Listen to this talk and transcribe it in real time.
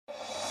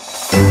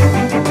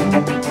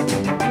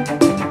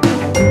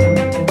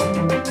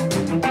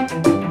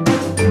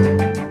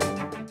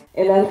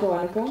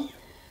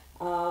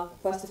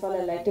First of all,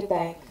 I'd like to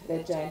thank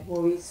Red Giant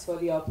Movies for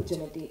the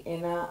opportunity.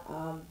 In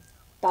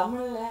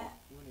Tamil,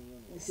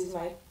 this is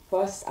my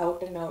first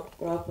out and out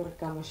proper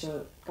commercial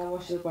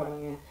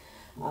padanga.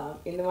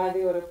 In the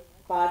மாதிரி ஒரு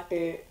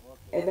பாட்டு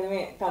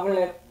எதுமே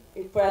தமிழ்ல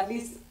இப்போ at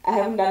least I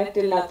haven't done it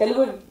till now.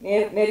 Telugu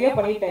நிறைய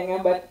பண்ணிட்டேங்க,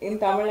 but in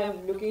Tamil I'm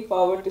looking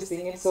forward to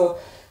sing it. So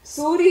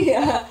Suri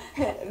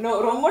no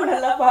ரொம்ப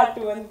நல்ல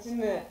பாட்டு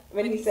வந்துச்சுன்னு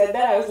when he said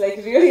that I was like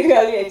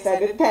really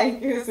excited. Thank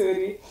you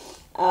Suri.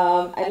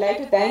 I'd like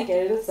to thank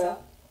Elsa.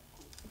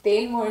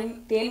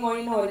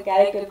 தேன்மொழின்னு ஒரு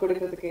character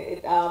கொடுக்கிறதுக்கு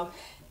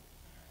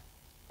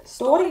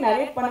story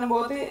narrate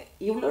பண்ணும்போது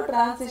இவ்வளோ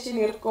transition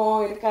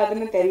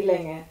இருக்காதுன்னு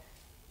தெரியலைங்க.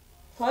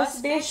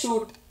 ஃபர்ஸ்ட் டே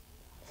ஷூட்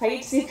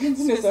ஃபைட்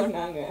சீக்வன்ஸ்னு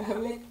சொன்னாங்க.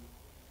 லைக்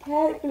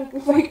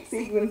கேரக்டருக்கு ஃபைட்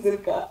சீக்வன்ஸ்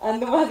இருக்கா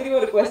அந்த மாதிரி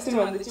ஒரு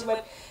கொஸ்டின் வந்துச்சு.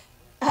 பட்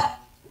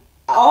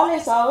ஆல் ஐ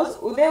சா வாஸ்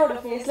உதயோட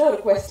ஃபேஸில் ஒரு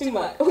கொஸ்டின்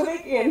மார்க்.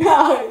 உதய்க்கு என்ன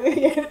ஆகுது,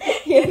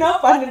 என்ன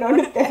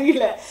பண்ணணும்னு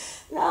தெரியல.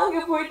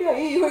 நாங்கள் போயிட்டு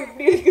ஐயோ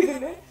இப்படி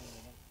இருக்குதுன்னு.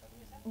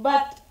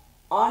 பட்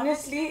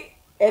ஆனஸ்ட்லி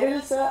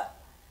எரில் சார்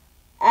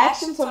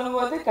ஆக்ஷன்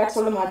சொல்லும்போது கட்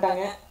சொல்ல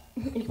மாட்டாங்க,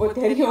 இப்போ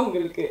தெரியும்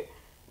உங்களுக்கு.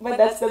 But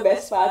that's the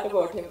best part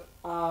about him.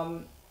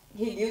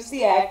 He gives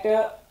the actor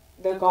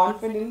the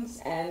confidence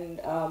and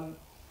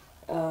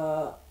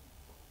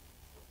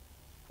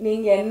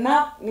நீங்க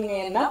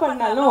என்ன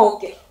பண்ணாலும்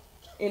okay,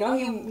 you know,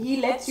 he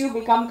lets you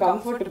become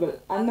comfortable.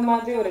 அந்த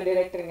மாதிரி ஒரு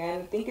டைரக்டருங்க.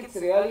 and I think it's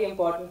really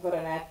important for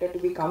an actor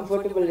to be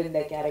comfortable in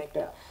their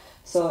character.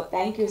 So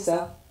thank you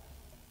sir.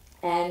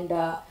 And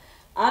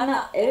ஆனா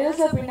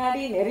Elsa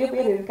பின்னாடி நிறைய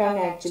பேர் இருக்காங்க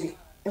actually,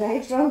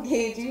 right from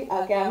KG, a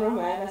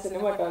cameraman, a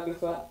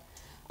cinematographer,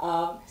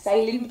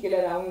 silent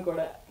killer அவங்க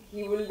கூட.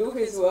 He will do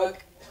his work.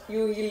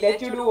 He'll let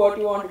you do what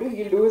you want to do.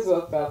 He'll do his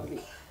work properly.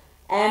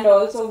 And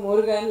also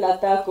Murugan,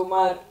 Lata,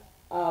 Kumar,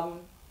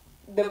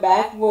 the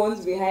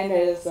backbones behind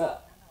Elsa,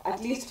 at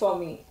least for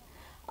me.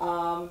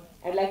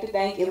 I'd like to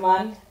thank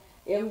Iman.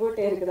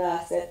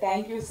 Sir,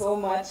 thank you so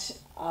much.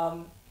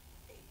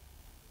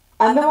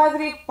 அந்த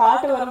மாதிரி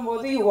பாட்டு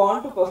வரும்போது you want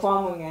to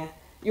perform,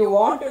 you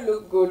want to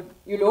look good,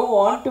 you don't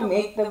want to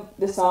make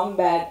the song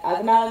bad.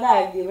 அதனால தான்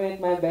I've given it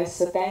my best.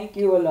 So thank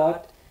you a lot.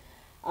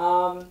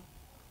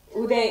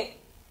 Uday,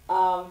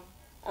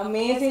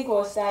 amazing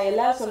co-star.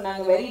 எல்லாரும்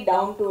சொன்னாங்க very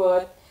down to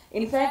earth.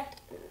 In fact,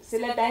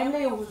 சில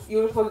டைம்ல you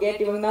will forget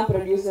இவங்க தான்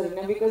producer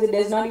because it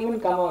does not even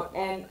come out.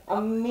 And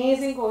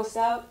amazing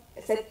co-star,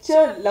 such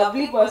a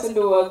lovely person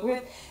to work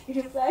with.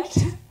 In fact,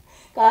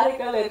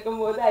 Karaikal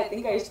இருக்கும்போது I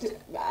think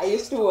I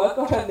used to work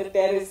out on the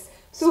terrace.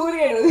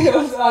 சூரியன்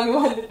உதயம் அங்கே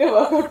வந்துட்டு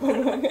work out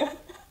பண்ணுவாங்க.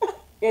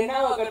 என்ன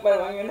work out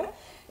பண்ணுவாங்கன்னு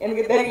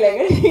எனக்கு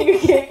தெரியலங்க, நீங்க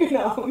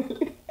கேட்கணும்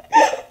அவங்களுக்கு.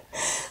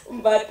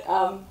 But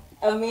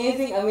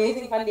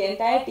amazing fun. The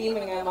entire team,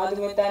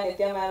 Madhumita,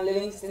 Nitya ma'am,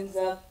 Livingston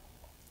sir,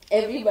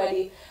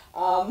 everybody.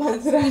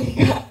 Mansur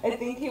Alika, I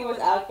think he was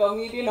our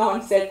comedian on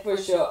set for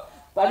sure.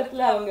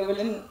 படத்துல அவங்க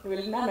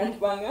வில்லனா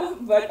நடிப்பாங்க,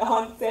 but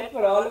on set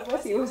for all of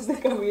us he was the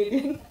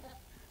comedian.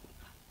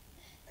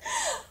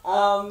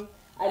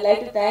 I'd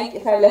like to thank,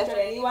 if I've left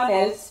out anyone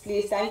else,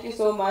 please thank you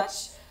so much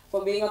for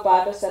being a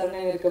part of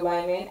Saravanan Irukka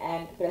Bayamaen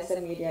and press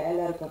and media.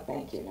 Ellarukkum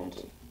thank you.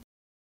 Nandri.